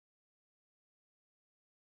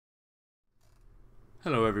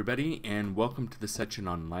Hello everybody, and welcome to the section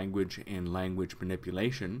on language and language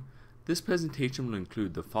manipulation. This presentation will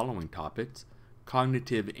include the following topics: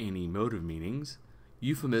 cognitive and emotive meanings,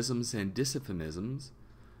 euphemisms and diseuphemisms,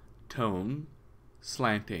 tone,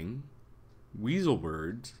 slanting, weasel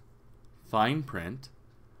words, fine print,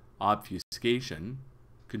 obfuscation,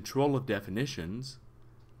 control of definitions,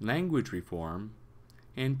 language reform,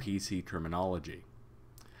 and PC terminology.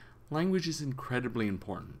 Language is incredibly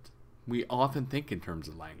important. We often think in terms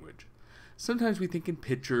of language. Sometimes we think in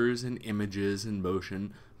pictures and images and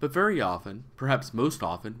motion, but very often, perhaps most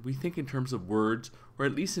often, we think in terms of words, or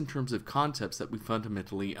at least in terms of concepts that we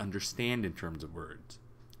fundamentally understand in terms of words.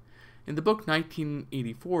 In the book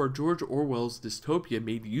 1984, George Orwell's dystopia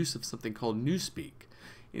made use of something called newspeak.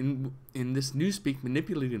 In this newspeak,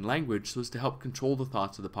 manipulating language so as to help control the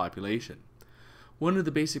thoughts of the population. One of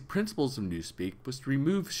the basic principles of newspeak was to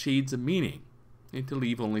remove shades of meaning and to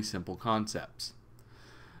leave only simple concepts.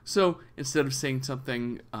 So instead of saying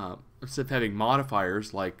something, instead of having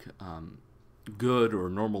modifiers like good or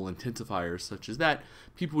normal intensifiers such as that,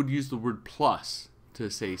 people would use the word plus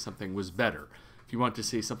to say something was better. If you want to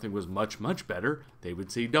say something was much, much better, they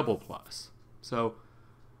would say double plus. So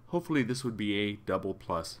hopefully this would be a double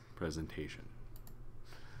plus presentation.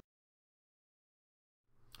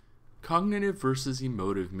 Cognitive versus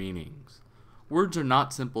emotive meanings. Words are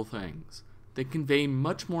not simple things. They convey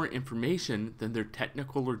much more information than their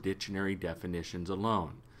technical or dictionary definitions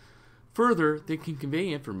alone. Further, they can convey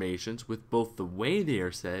information with both the way they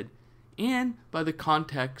are said and by the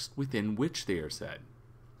context within which they are said.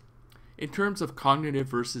 In terms of cognitive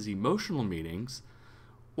versus emotional meanings,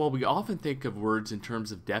 while we often think of words in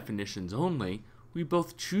terms of definitions only, we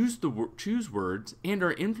both choose words and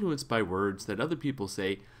are influenced by words that other people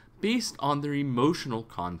say based on their emotional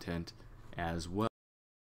content as well.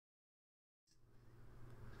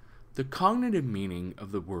 The cognitive meaning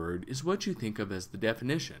of the word is what you think of as the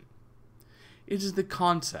definition. It is the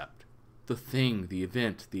concept, the thing, the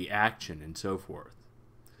event, the action, and so forth.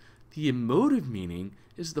 The emotive meaning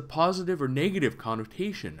is the positive or negative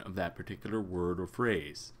connotation of that particular word or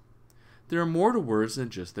phrase. There are more to words than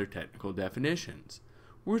just their technical definitions.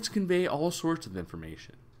 Words convey all sorts of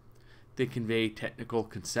information. They convey technical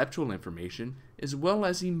conceptual information as well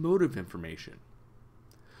as emotive information.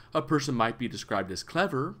 A person might be described as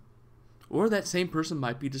clever, or that same person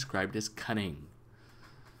might be described as cunning.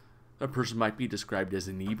 A person might be described as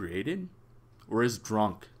inebriated or as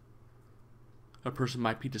drunk. A person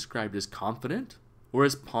might be described as confident or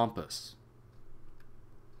as pompous,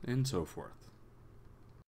 and so forth.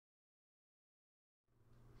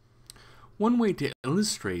 One way to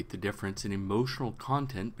illustrate the difference in emotional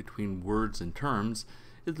content between words and terms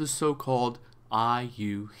is the so-called I,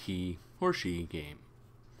 you, he, or she game.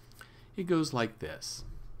 It goes like this.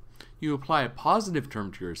 You apply a positive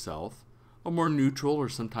term to yourself, a more neutral or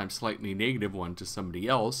sometimes slightly negative one to somebody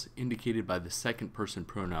else, indicated by the second person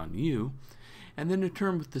pronoun you, and then a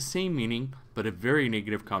term with the same meaning but a very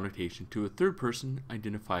negative connotation to a third person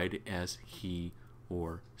identified as he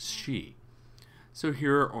or she. So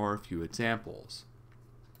here are a few examples.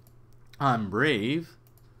 I'm brave.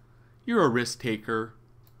 You're a risk taker.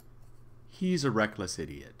 He's a reckless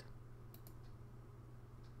idiot.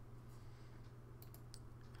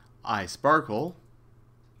 I sparkle.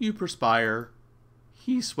 You perspire.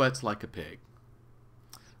 He sweats like a pig.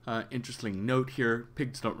 Interesting note here,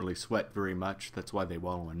 pigs don't really sweat very much, that's why they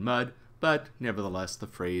wallow in mud, but nevertheless the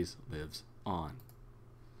phrase lives on.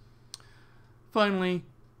 Finally,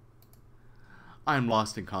 I'm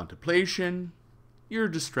lost in contemplation. You're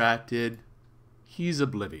distracted. He's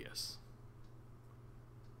oblivious.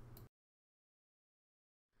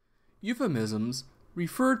 Euphemisms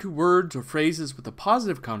refer to words or phrases with a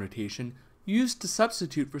positive connotation used to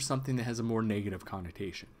substitute for something that has a more negative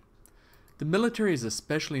connotation. The military is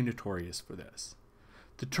especially notorious for this.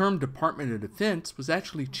 The term Department of Defense was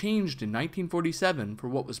actually changed in 1947 for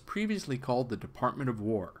what was previously called the Department of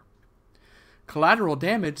War. Collateral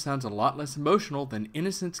damage sounds a lot less emotional than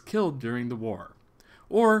innocents killed during the war,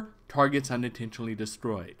 or targets unintentionally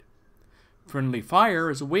destroyed. Friendly fire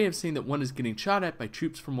is a way of saying that one is getting shot at by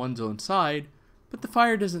troops from one's own side, but the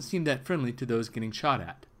fire doesn't seem that friendly to those getting shot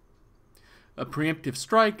at. A preemptive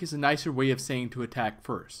strike is a nicer way of saying to attack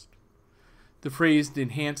first. The phrase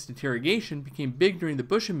enhanced interrogation became big during the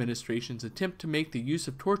Bush administration's attempt to make the use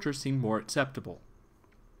of torture seem more acceptable.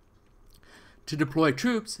 To deploy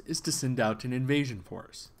troops is to send out an invasion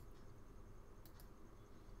force.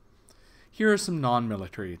 Here are some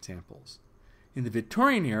non-military examples. In the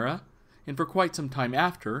Victorian era, and for quite some time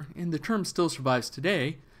after, and the term still survives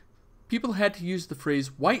today, people had to use the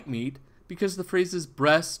phrase white meat because the phrases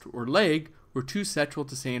breast or leg or too sexual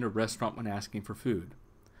to say in a restaurant when asking for food.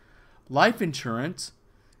 Life insurance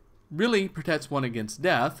really protects one against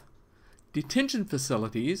death. Detention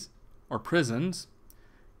facilities, or prisons.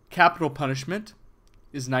 Capital punishment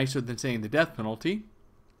is nicer than saying the death penalty.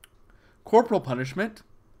 Corporal punishment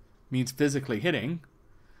means physically hitting.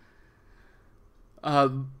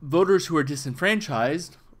 Voters who are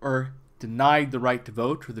disenfranchised or denied the right to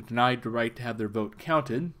vote, or denied the right to have their vote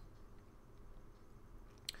counted.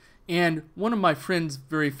 And one of my friend's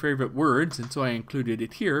very favorite words, and so I included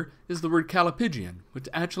it here, is the word callipygian, which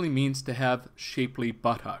actually means to have shapely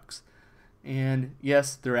buttocks. And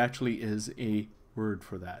yes, there actually is a word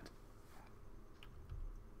for that.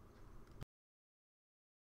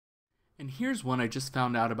 And here's one I just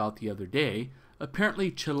found out about the other day.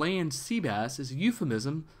 Apparently, Chilean sea bass is a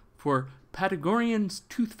euphemism for Patagonian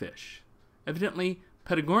toothfish. Evidently,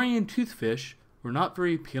 Patagonian toothfish were not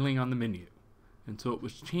very appealing on the menu, and so it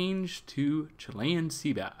was changed to Chilean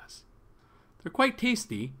sea bass. They're quite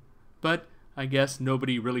tasty, but I guess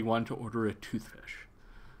nobody really wanted to order a toothfish.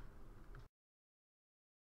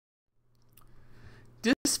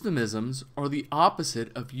 Dysphemisms are the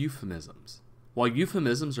opposite of euphemisms. While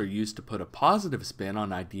euphemisms are used to put a positive spin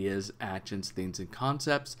on ideas, actions, things, and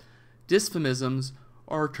concepts, dysphemisms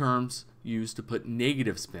are terms used to put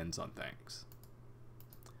negative spins on things.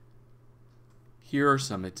 Here are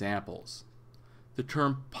some examples. The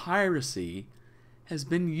term piracy has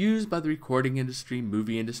been used by the recording industry,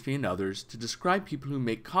 movie industry, and others to describe people who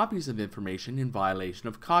make copies of information in violation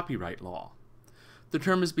of copyright law. The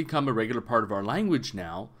term has become a regular part of our language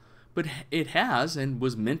now, but it has and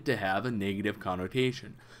was meant to have a negative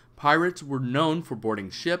connotation. Pirates were known for boarding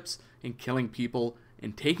ships and killing people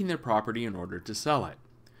and taking their property in order to sell it.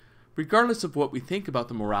 Regardless of what we think about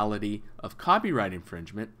the morality of copyright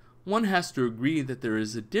infringement, one has to agree that there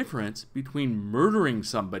is a difference between murdering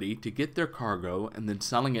somebody to get their cargo and then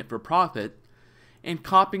selling it for profit, and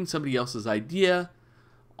copying somebody else's idea,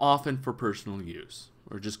 often for personal use,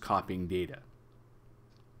 or just copying data.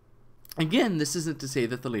 Again, this isn't to say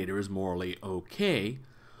that the latter is morally okay,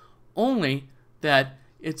 only that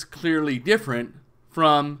it's clearly different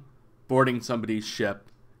from boarding somebody's ship,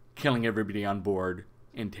 killing everybody on board,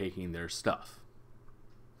 and taking their stuff.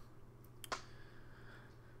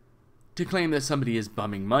 To claim that somebody is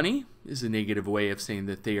bumming money is a negative way of saying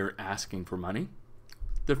that they are asking for money.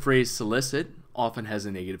 The phrase solicit often has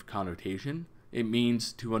a negative connotation. It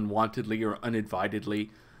means to unwantedly or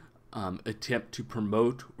unadvisedly attempt to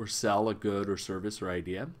promote or sell a good or service or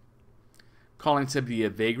idea. Calling somebody a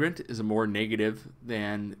vagrant is a more negative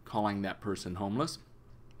than calling that person homeless.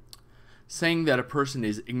 Saying that a person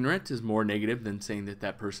is ignorant is more negative than saying that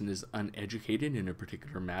that person is uneducated in a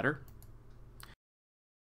particular matter.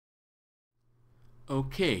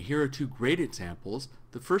 Okay, here are two great examples.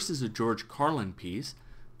 The first is a George Carlin piece.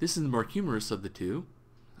 This is the more humorous of the two.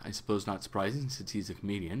 I suppose not surprising since he's a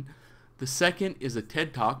comedian. The second is a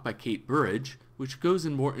TED Talk by Kate Burridge, which goes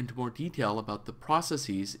into more detail about the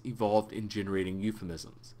processes involved in generating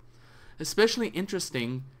euphemisms. Especially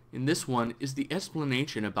interesting in this one is the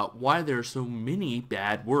explanation about why there are so many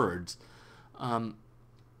bad words.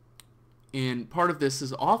 And part of this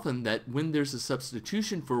is often that when there's a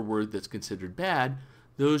substitution for a word that's considered bad,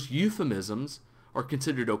 those euphemisms are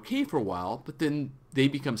considered okay for a while, but then they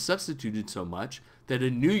become substituted so much that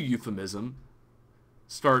a new euphemism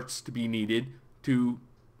starts to be needed to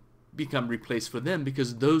become replaced for them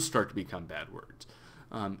because those start to become bad words,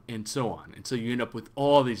 and so on. And so you end up with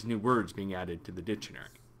all these new words being added to the dictionary.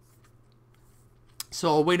 So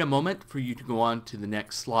I'll wait a moment for you to go on to the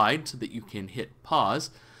next slide so that you can hit pause.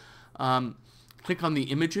 Click on the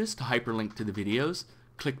images to hyperlink to the videos.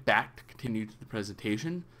 Click back to continue to the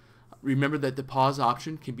presentation. Remember that the pause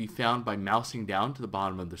option can be found by mousing down to the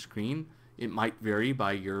bottom of the screen. It might vary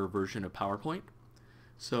by your version of PowerPoint.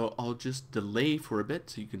 So I'll just delay for a bit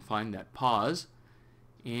so you can find that pause.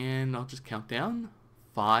 And I'll just count down.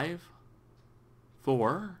 5,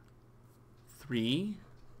 4, 3,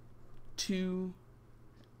 2,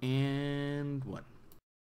 and 1.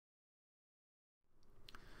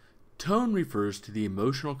 Tone refers to the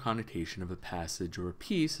emotional connotation of a passage or a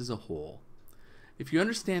piece as a whole. If you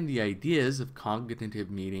understand the ideas of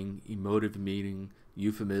cognitive meaning, emotive meaning,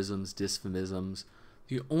 euphemisms, dysphemisms,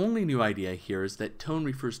 the only new idea here is that tone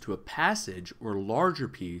refers to a passage or larger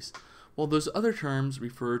piece, while those other terms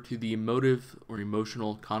refer to the emotive or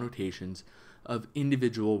emotional connotations of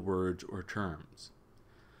individual words or terms.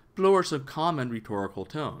 Below are some common rhetorical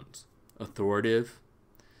tones: authoritative,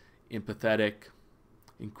 empathetic,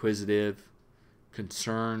 inquisitive,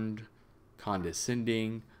 concerned,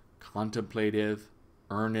 condescending, contemplative,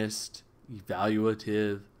 earnest,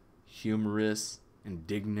 evaluative, humorous,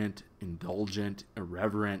 indignant, indulgent,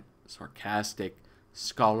 irreverent, sarcastic,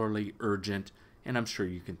 scholarly, urgent, and I'm sure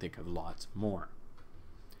you can think of lots more.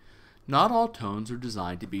 Not all tones are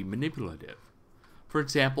designed to be manipulative. For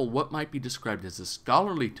example, what might be described as a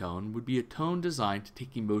scholarly tone would be a tone designed to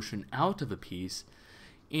take emotion out of a piece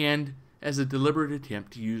and as a deliberate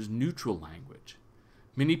attempt to use neutral language.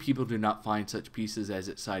 Many people do not find such pieces as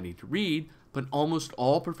exciting to read, but almost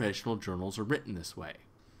all professional journals are written this way.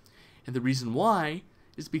 And the reason why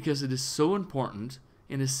is because it is so important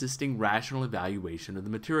in assisting rational evaluation of the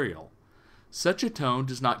material. Such a tone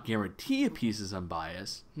does not guarantee a piece is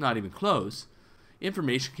unbiased, not even close.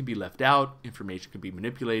 Information can be left out, information can be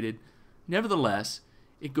manipulated. Nevertheless,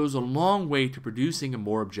 it goes a long way to producing a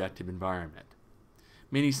more objective environment.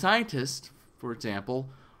 Many scientists, for example,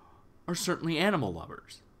 are certainly animal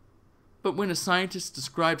lovers. But when a scientist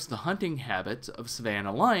describes the hunting habits of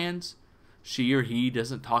savanna lions, she or he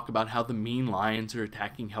doesn't talk about how the mean lions are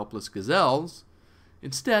attacking helpless gazelles.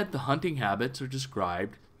 Instead, the hunting habits are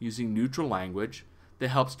described using neutral language that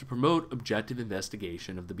helps to promote objective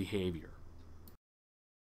investigation of the behavior.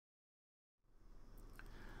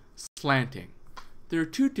 Slanting. There are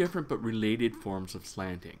two different but related forms of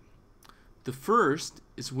slanting. The first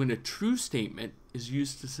is when a true statement is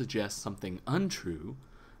used to suggest something untrue.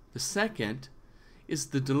 The second is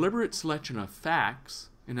the deliberate selection of facts,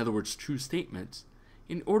 in other words, true statements,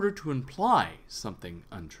 in order to imply something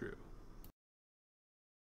untrue.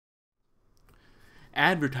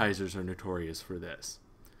 Advertisers are notorious for this.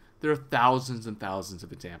 There are thousands and thousands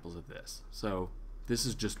of examples of this, so this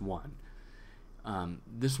is just one.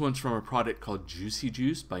 This one's from a product called Juicy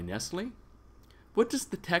Juice by Nestle. What does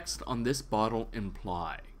the text on this bottle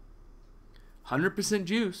imply? 100%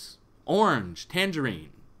 juice, orange,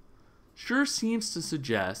 tangerine. Sure seems to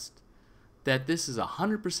suggest that this is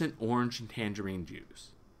 100% orange and tangerine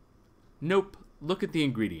juice. Nope, look at the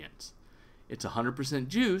ingredients. It's 100%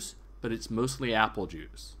 juice, but it's mostly apple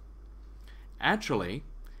juice. Actually,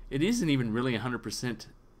 it isn't even really 100%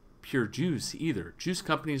 pure juice either. Juice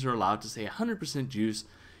companies are allowed to say 100% juice,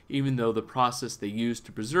 even though the process they use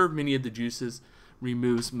to preserve many of the juices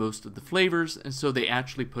removes most of the flavors, and so they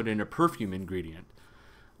actually put in a perfume ingredient.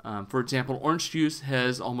 For example, orange juice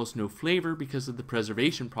has almost no flavor because of the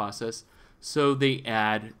preservation process, so they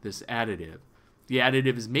add this additive. The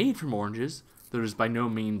additive is made from oranges, though it is by no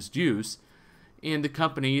means juice, and the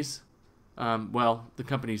companies, the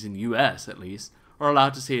companies in the US at least, are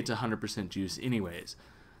allowed to say it's 100% juice anyways.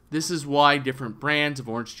 This is why different brands of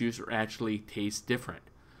orange juice actually taste different.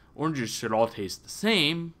 Oranges should all taste the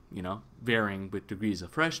same, varying with degrees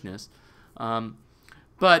of freshness,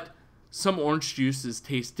 but some orange juices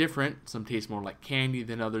taste different. Some taste more like candy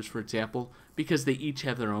than others, for example, because they each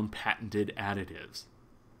have their own patented additives.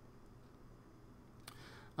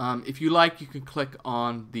 If you like, you can click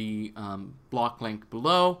on the block link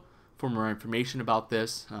below for more information about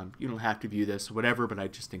this. You don't have to view this or whatever, but I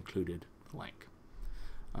just included the link.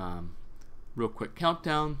 Real quick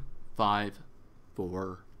countdown: 5,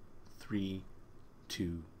 4, 3,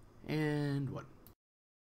 2, and 1.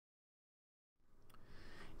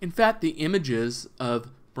 In fact, the images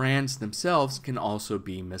of brands themselves can also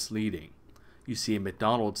be misleading. You see a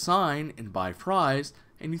McDonald's sign and buy fries,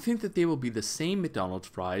 and you think that they will be the same McDonald's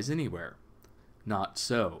fries anywhere. Not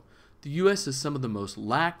so. The U.S. has some of the most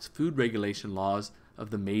lax food regulation laws of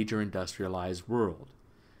the major industrialized world.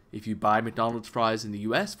 If you buy McDonald's fries in the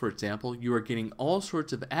U.S., for example, you are getting all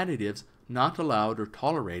sorts of additives not allowed or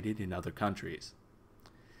tolerated in other countries.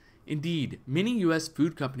 Indeed, many U.S.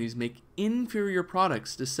 food companies make inferior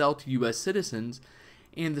products to sell to U.S. citizens,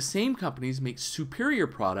 and the same companies make superior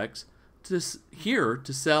products to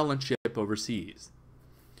sell and ship overseas.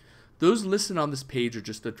 Those listed on this page are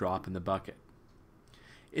just a drop in the bucket.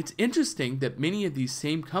 It's interesting that many of these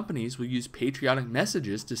same companies will use patriotic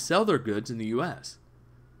messages to sell their goods in the U.S.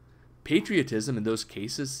 Patriotism in those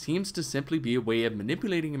cases seems to simply be a way of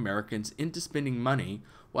manipulating Americans into spending money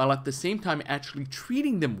while at the same time actually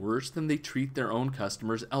treating them worse than they treat their own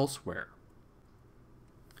customers elsewhere.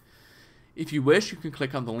 If you wish, you can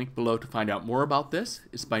click on the link below to find out more about this.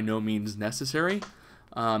 It's by no means necessary.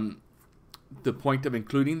 The point of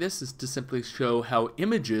including this is to simply show how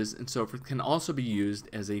images and so forth can also be used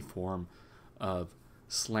as a form of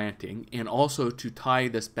slanting, and also to tie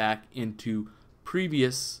this back into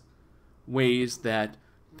previous ways that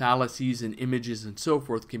fallacies and images and so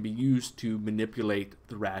forth can be used to manipulate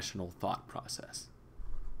the rational thought process.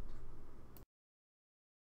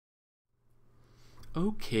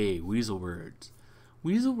 Okay, weasel words.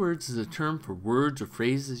 Weasel words is a term for words or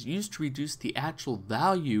phrases used to reduce the actual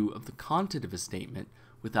value of the content of a statement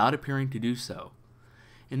without appearing to do so.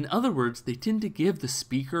 In other words, they tend to give the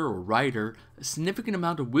speaker or writer a significant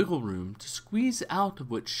amount of wiggle room to squeeze out of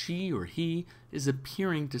what she or he is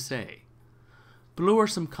appearing to say. Below are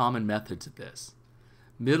some common methods of this.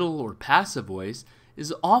 Middle or passive voice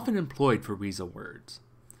is often employed for weasel words.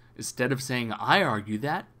 Instead of saying, "I argue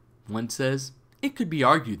that," one says, "It could be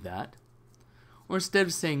argued that." Or instead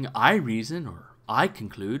of saying, "I reason," or "I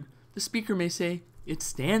conclude," the speaker may say, "It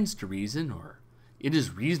stands to reason," or "It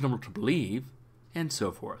is reasonable to believe," and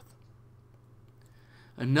so forth.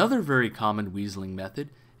 Another very common weaseling method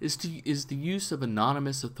is the use of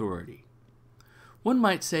anonymous authority. One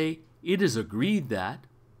might say, "It is agreed that."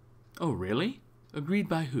 "Oh, really? Agreed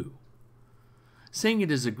by who?" Saying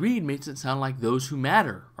it is agreed makes it sound like those who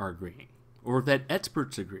matter are agreeing, or that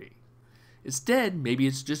experts agree. Instead, maybe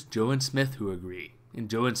it's just Joe and Smith who agree, and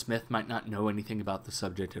Joe and Smith might not know anything about the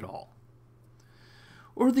subject at all.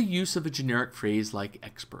 Or the use of a generic phrase like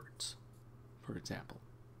experts, for example.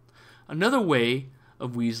 Another way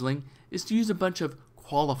of weaseling is to use a bunch of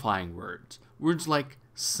qualifying words, words like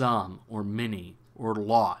some, or many, or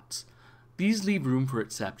lots. These leave room for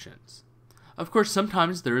exceptions. Of course,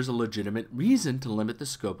 sometimes there is a legitimate reason to limit the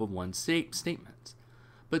scope of one's statements,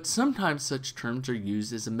 but sometimes such terms are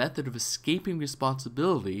used as a method of escaping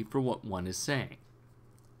responsibility for what one is saying.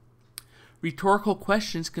 Rhetorical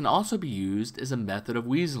questions can also be used as a method of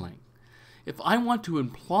weaseling. If I want to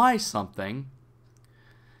imply something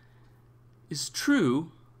is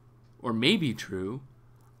true, or may be true,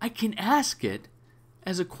 I can ask it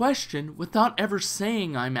as a question without ever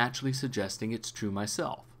saying I'm actually suggesting it's true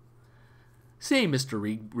myself. Say, Mr.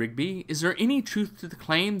 Rigby, is there any truth to the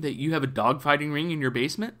claim that you have a dogfighting ring in your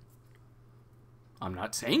basement? I'm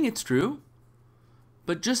not saying it's true,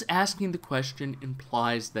 but just asking the question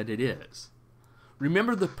implies that it is.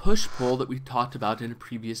 Remember the push-pull that we talked about in a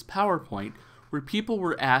previous PowerPoint, where people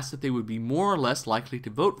were asked if they would be more or less likely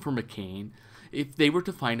to vote for McCain if they were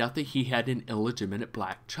to find out that he had an illegitimate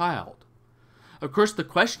black child. Of course, the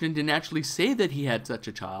question didn't actually say that he had such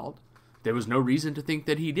a child. There was no reason to think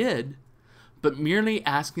that he did. But merely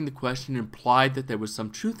asking the question implied that there was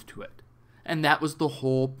some truth to it. And that was the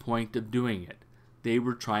whole point of doing it. They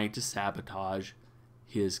were trying to sabotage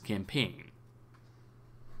his campaign.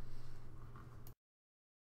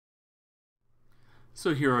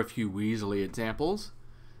 So here are a few Weasley examples.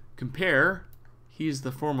 Compare, "He is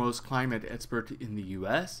the foremost climate expert in the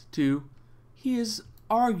US," to "He is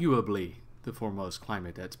arguably the foremost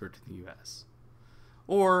climate expert in the US."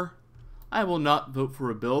 Or, "I will not vote for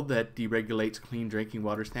a bill that deregulates clean drinking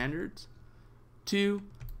water standards," to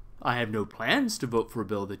 "I have no plans to vote for a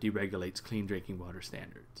bill that deregulates clean drinking water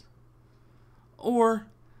standards." Or,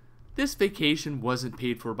 "This vacation wasn't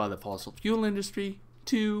paid for by the fossil fuel industry,"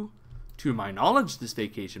 to my knowledge, this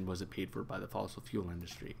vacation wasn't paid for by the fossil fuel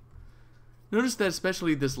industry." Notice that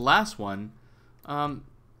especially this last one,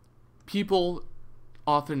 people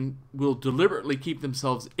often will deliberately keep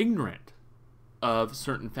themselves ignorant of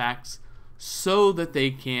certain facts so that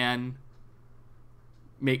they can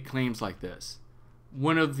make claims like this.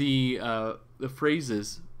 One of the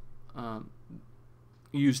phrases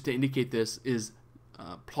used to indicate this is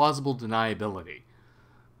plausible deniability.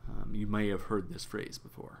 You may have heard this phrase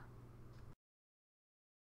before.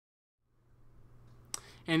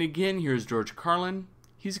 And again, here's George Carlin.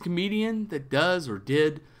 He's a comedian that does or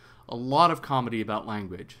did a lot of comedy about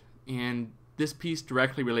language. And this piece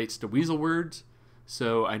directly relates to weasel words,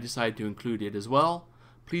 so I decided to include it as well.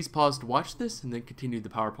 Please pause to watch this and then continue the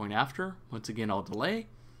PowerPoint after. Once again, I'll delay.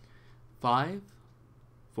 5,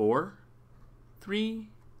 4,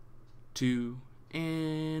 3, 2,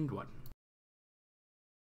 and 1.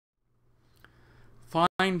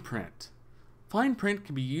 Fine print. Fine print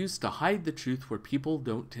can be used to hide the truth where people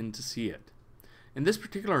don't tend to see it. In this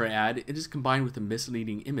particular ad, it is combined with a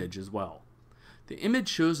misleading image as well. The image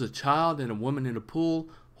shows a child and a woman in a pool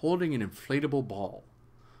holding an inflatable ball.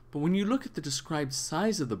 But when you look at the described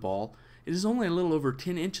size of the ball, it is only a little over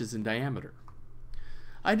 10 inches in diameter.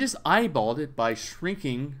 I just eyeballed it by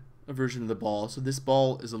shrinking a version of the ball, so this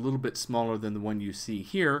ball is a little bit smaller than the one you see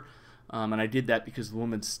here, and I did that because the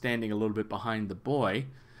woman's standing a little bit behind the boy.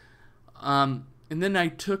 And then I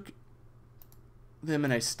took them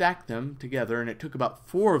and I stacked them together, and it took about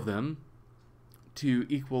 4 of them to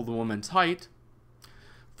equal the woman's height.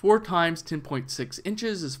 4 times 10.6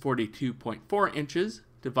 inches is 42.4 inches.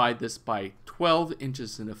 Divide this by 12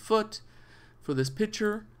 inches in a foot for this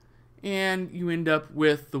picture, and you end up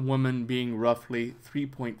with the woman being roughly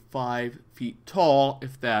 3.5 feet tall,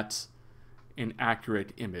 if that's an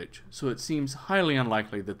accurate image. So it seems highly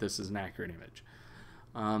unlikely that this is an accurate image.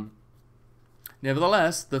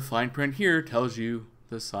 Nevertheless, the fine print here tells you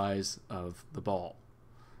the size of the ball.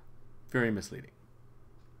 Very misleading.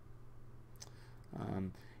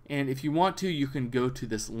 And if you want to, you can go to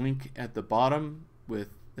this link at the bottom that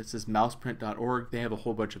says mouseprint.org. They have a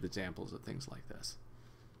whole bunch of examples of things like this.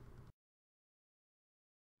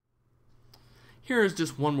 Here is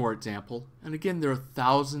just one more example, and again there are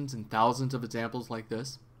thousands and thousands of examples like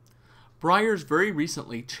this. Breyers very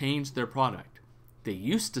recently changed their product. They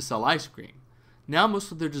used to sell ice cream. Now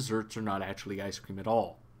most of their desserts are not actually ice cream at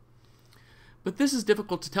all. But this is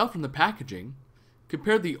difficult to tell from the packaging.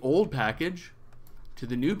 Compare the old package to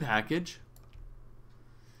the new package.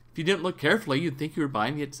 If you didn't look carefully, you'd think you were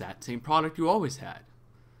buying the exact same product you always had.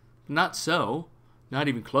 But not so, not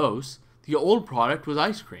even close. The old product was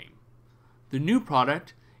ice cream. The new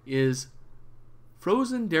product is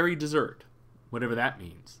frozen dairy dessert, whatever that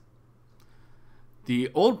means.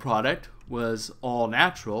 The old product was all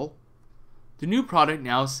natural. The new product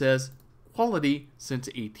now says quality since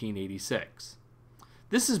 1886.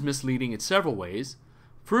 This is misleading in several ways.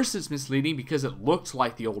 First, it's misleading because it looks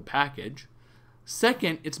like the old package.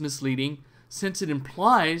 Second, it's misleading since it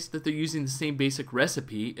implies that they're using the same basic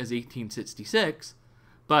recipe as 1866,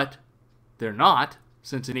 but they're not.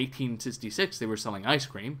 Since in 1866 they were selling ice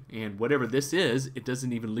cream, and whatever this is, it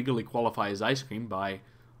doesn't even legally qualify as ice cream by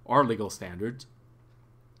our legal standards.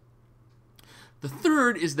 The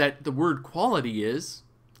third is that the word quality is,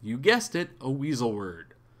 you guessed it, a weasel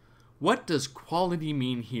word. What does quality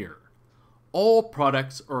mean here? All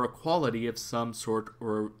products are a quality of some sort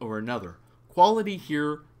or another. Quality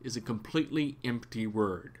here is a completely empty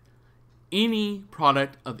word. Any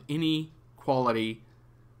product of any quality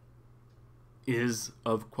is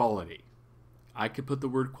of quality. I could put the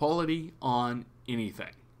word quality on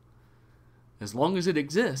anything. As long as it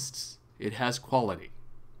exists, it has quality.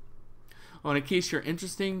 In a case you're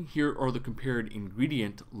interested, here are the compared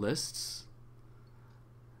ingredient lists.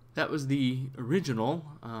 That was the original.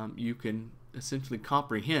 You can essentially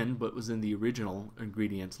comprehend what was in the original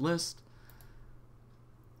ingredients list.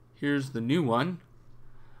 Here's the new one.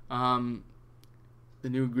 The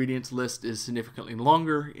new ingredients list is significantly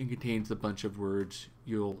longer and contains a bunch of words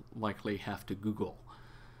you'll likely have to Google.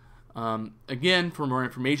 Again, for more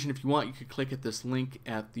information, if you want, you could click at this link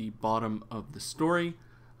at the bottom of the story,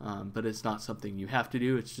 but it's not something you have to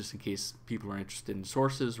do. It's just in case people are interested in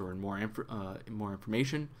sources or in more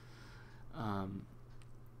information.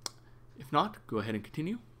 If not, go ahead and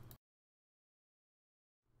continue.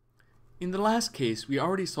 In the last case, we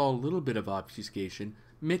already saw a little bit of obfuscation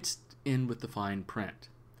mixed in with the fine print.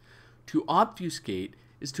 To obfuscate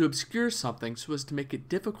is to obscure something so as to make it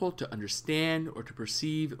difficult to understand or to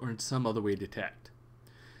perceive or in some other way detect.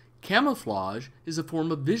 Camouflage is a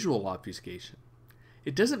form of visual obfuscation.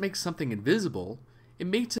 It doesn't make something invisible, it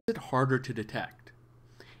makes it harder to detect.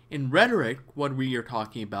 In rhetoric, what we are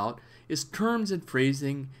talking about is terms and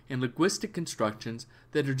phrasing and linguistic constructions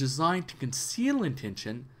that are designed to conceal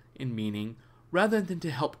intention and meaning rather than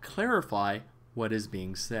to help clarify what is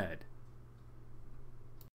being said.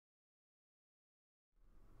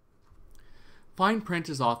 Fine print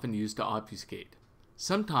is often used to obfuscate.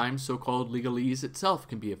 Sometimes so-called legalese itself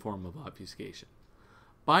can be a form of obfuscation.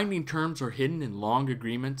 Binding terms are hidden in long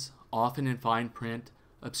agreements, often in fine print,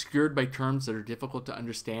 obscured by terms that are difficult to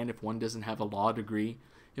understand if one doesn't have a law degree,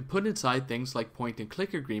 and put inside things like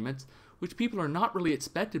point-and-click agreements, which people are not really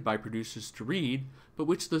expected by producers to read, but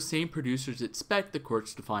which those same producers expect the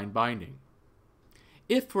courts to find binding.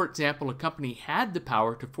 If, for example, a company had the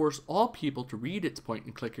power to force all people to read its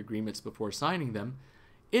point-and-click agreements before signing them,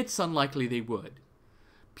 it's unlikely they would.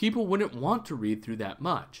 People wouldn't want to read through that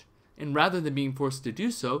much, and rather than being forced to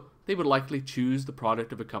do so, they would likely choose the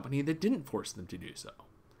product of a company that didn't force them to do so.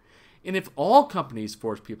 And if all companies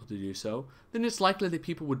forced people to do so, then it's likely that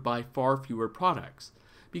people would buy far fewer products,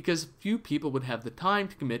 because few people would have the time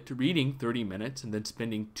to commit to reading 30 minutes and then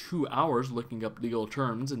spending 2 hours looking up legal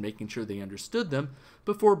terms and making sure they understood them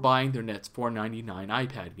before buying their next $4.99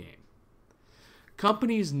 iPad game.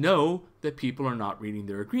 Companies know that people are not reading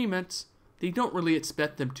their agreements. They don't really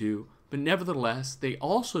expect them to, but nevertheless, they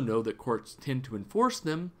also know that courts tend to enforce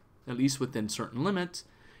them, at least within certain limits,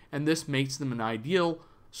 and this makes them an ideal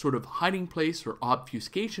sort of hiding place or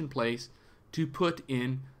obfuscation place to put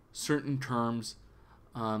in certain terms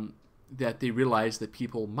that they realize that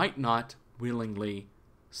people might not willingly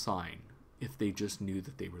sign if they just knew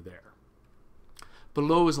that they were there.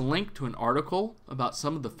 Below is a link to an article about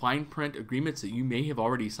some of the fine print agreements that you may have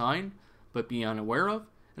already signed but be unaware of.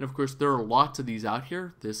 And of course, there are lots of these out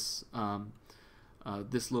here. This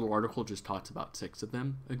little article just talks about 6 of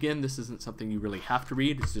them. Again, this isn't something you really have to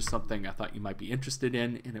read. It's just something I thought you might be interested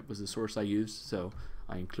in, and it was a source I used, so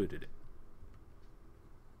I included it.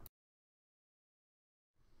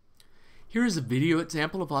 Here is a video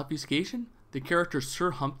example of obfuscation. The character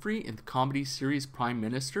Sir Humphrey in the comedy series Prime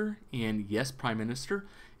Minister, and yes, Prime Minister,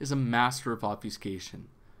 is a master of obfuscation.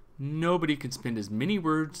 Nobody can spend as many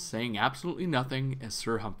words saying absolutely nothing as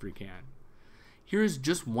Sir Humphrey can. Here is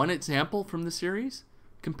just one example from the series.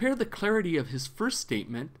 Compare the clarity of his first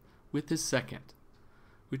statement with his second,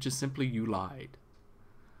 which is simply "you lied."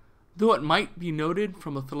 Though it might be noted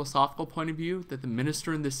from a philosophical point of view that the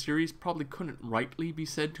minister in this series probably couldn't rightly be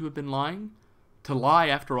said to have been lying. To lie,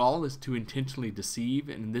 after all, is to intentionally deceive,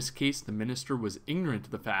 and in this case the minister was ignorant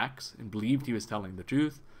of the facts and believed he was telling the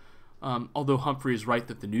truth, although Humphrey is right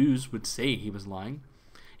that the news would say he was lying.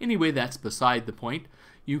 Anyway, that's beside the point.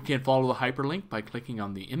 You can follow the hyperlink by clicking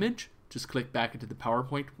on the image. Just click back into the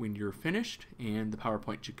PowerPoint when you're finished, and the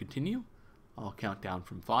PowerPoint should continue. I'll count down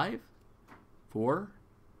from 5, 4,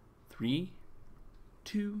 3,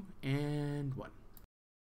 2, and 1.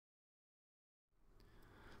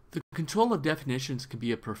 The control of definitions can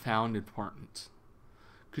be of profound importance.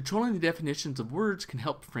 Controlling the definitions of words can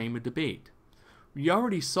help frame a debate. We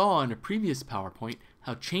already saw in a previous PowerPoint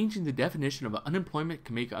how changing the definition of unemployment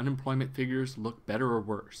can make unemployment figures look better or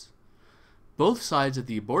worse. Both sides of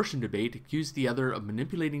the abortion debate accuse the other of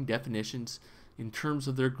manipulating definitions in terms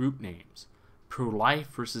of their group names. Pro-life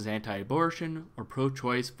versus anti-abortion, or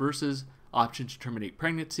pro-choice versus option to terminate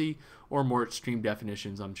pregnancy, or more extreme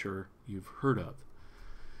definitions I'm sure you've heard of.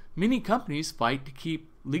 Many companies fight to keep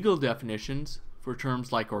legal definitions for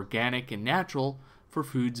terms like organic and natural for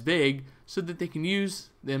foods vague so that they can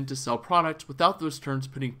use them to sell products without those terms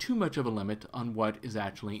putting too much of a limit on what is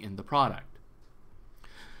actually in the product.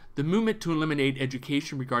 The movement to eliminate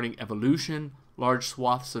education regarding evolution, large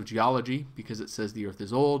swaths of geology, because it says the earth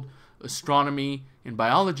is old, astronomy, and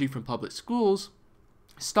biology from public schools,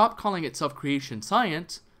 stopped calling itself creation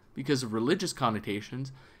science because of religious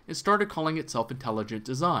connotations and started calling itself intelligent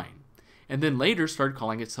design, and then later started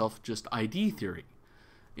calling itself just ID theory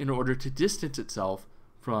in order to distance itself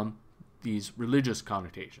from these religious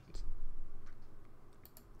connotations.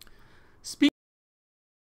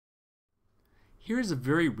 Here is a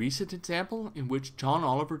very recent example in which John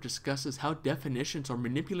Oliver discusses how definitions are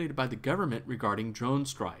manipulated by the government regarding drone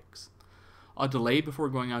strikes. I'll delay before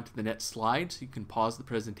going on to the next slide so you can pause the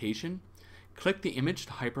presentation, click the image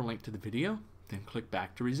to hyperlink to the video, then click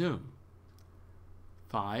back to resume.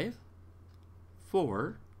 5,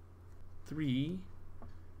 4, 3,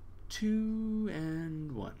 2,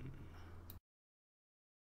 and 1.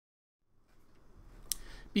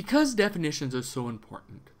 Because definitions are so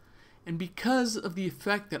important, and because of the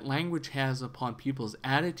effect that language has upon people's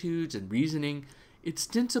attitudes and reasoning,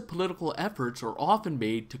 extensive political efforts are often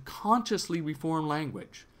made to consciously reform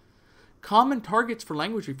language. Common targets for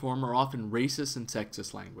language reform are often racist and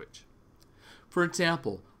sexist language. For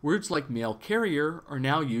example, words like mail carrier are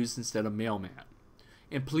now used instead of mailman,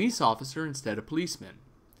 and police officer instead of policeman,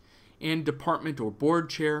 and department or board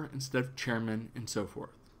chair instead of chairman, and so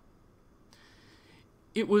forth.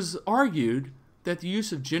 It was argued that the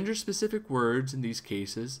use of gender-specific words in these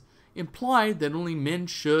cases implied that only men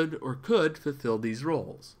should or could fulfill these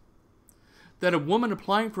roles. That a woman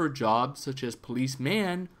applying for a job such as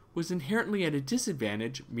policeman was inherently at a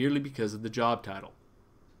disadvantage merely because of the job title.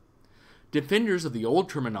 Defenders of the old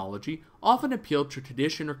terminology often appealed to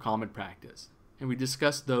tradition or common practice, and we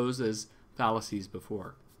discussed those as fallacies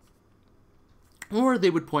before. Or they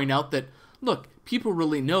would point out that, look, people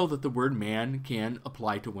really know that the word man can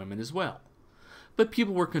apply to women as well. But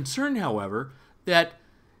people were concerned, however, that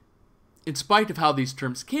in spite of how these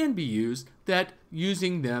terms can be used, that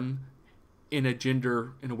using them in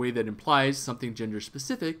a way that implies something gender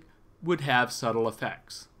specific would have subtle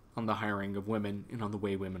effects on the hiring of women and on the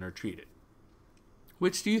way women are treated.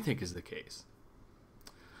 Which do you think is the case?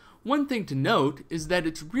 One thing to note is that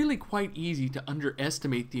it's really quite easy to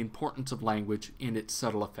underestimate the importance of language and its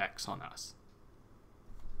subtle effects on us.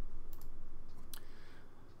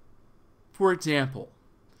 For example,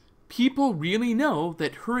 people really know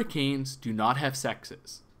that hurricanes do not have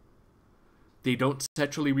sexes. They don't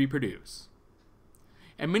sexually reproduce.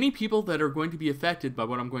 And many people that are going to be affected by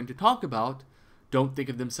what I'm going to talk about don't think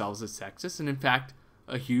of themselves as sexist, and in fact,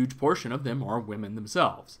 a huge portion of them are women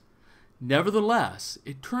themselves. Nevertheless,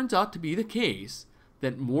 it turns out to be the case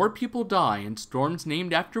that more people die in storms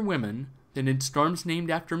named after women than in storms named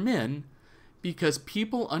after men because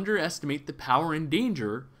people underestimate the power and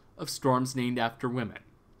danger of storms named after women.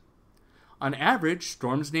 On average,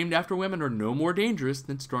 storms named after women are no more dangerous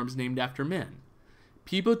than storms named after men.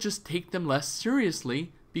 People just take them less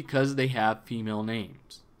seriously because they have female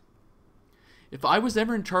names. If I was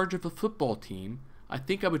ever in charge of a football team, I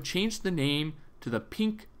think I would change the name to the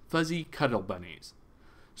Pink Fuzzy Cuddle Bunnies,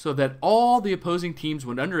 so that all the opposing teams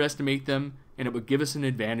would underestimate them and it would give us an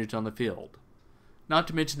advantage on the field. Not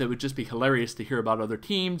to mention that it would just be hilarious to hear about other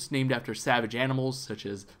teams named after savage animals such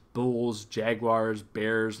as bulls, jaguars,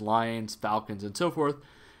 bears, lions, falcons, and so forth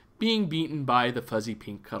being beaten by the fuzzy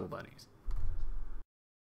pink cuddle bunnies.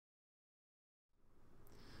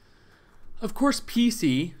 Of course,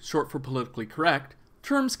 PC, short for politically correct,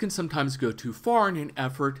 terms can sometimes go too far in an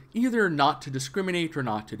effort either not to discriminate or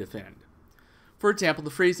not to defend. For example, the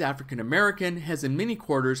phrase African American has in many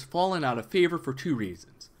quarters fallen out of favor for two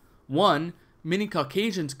reasons. One, many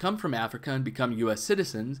Caucasians come from Africa and become U.S.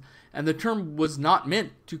 citizens, and the term was not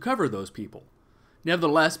meant to cover those people.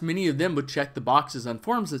 Nevertheless, many of them would check the boxes on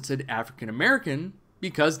forms that said African American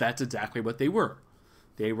because that's exactly what they were.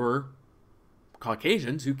 They were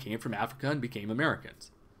Caucasians who came from Africa and became Americans.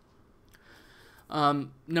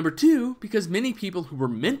 Number two, because many people who were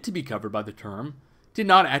meant to be covered by the term did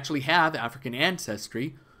not actually have African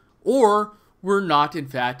ancestry or were not in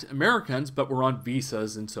fact Americans but were on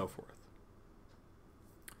visas and so forth.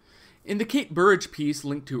 In the Kate Burridge piece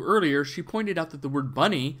linked to earlier, she pointed out that the word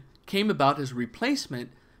bunny came about as a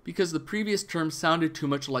replacement because the previous term sounded too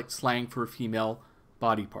much like slang for a female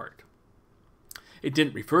body part. It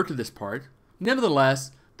didn't refer to this part.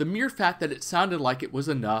 Nevertheless, the mere fact that it sounded like it was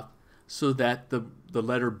enough so that the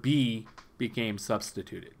letter B became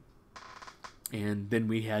substituted. And then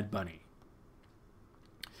we had bunny.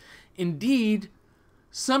 Indeed,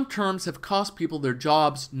 some terms have cost people their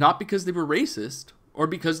jobs not because they were racist or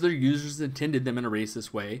because their users intended them in a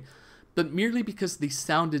racist way, but merely because they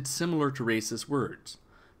sounded similar to racist words.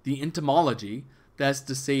 The etymology, that is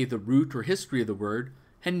to say the root or history of the word,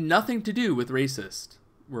 had nothing to do with racist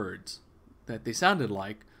words that they sounded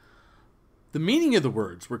like. The meaning of the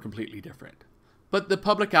words were completely different, but the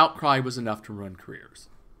public outcry was enough to ruin careers.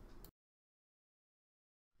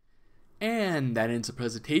 And that ends the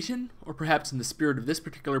presentation, or perhaps in the spirit of this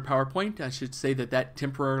particular PowerPoint, I should say that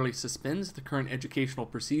temporarily suspends the current educational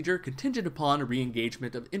procedure contingent upon a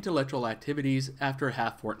re-engagement of intellectual activities after a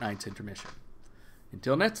half-fortnight's intermission.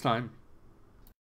 Until next time.